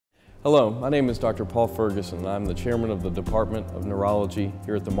Hello, my name is Dr. Paul Ferguson. I'm the chairman of the Department of Neurology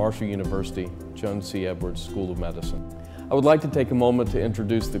here at the Marshall University Joan C. Edwards School of Medicine. I would like to take a moment to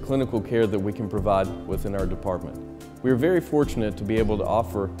introduce the clinical care that we can provide within our department. We are very fortunate to be able to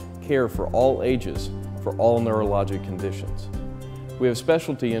offer care for all ages for all neurologic conditions. We have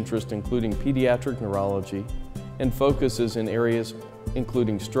specialty interests including pediatric neurology and focuses in areas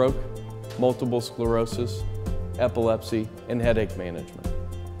including stroke, multiple sclerosis, epilepsy, and headache management.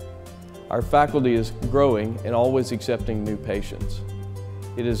 Our faculty is growing and always accepting new patients.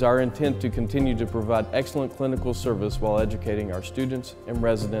 It is our intent to continue to provide excellent clinical service while educating our students and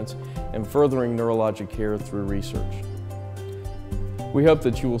residents and furthering neurologic care through research. We hope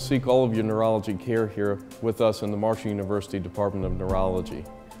that you will seek all of your neurology care here with us in the Marshall University Department of Neurology.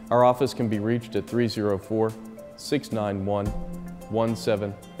 Our office can be reached at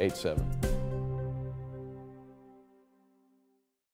 304-691-1787.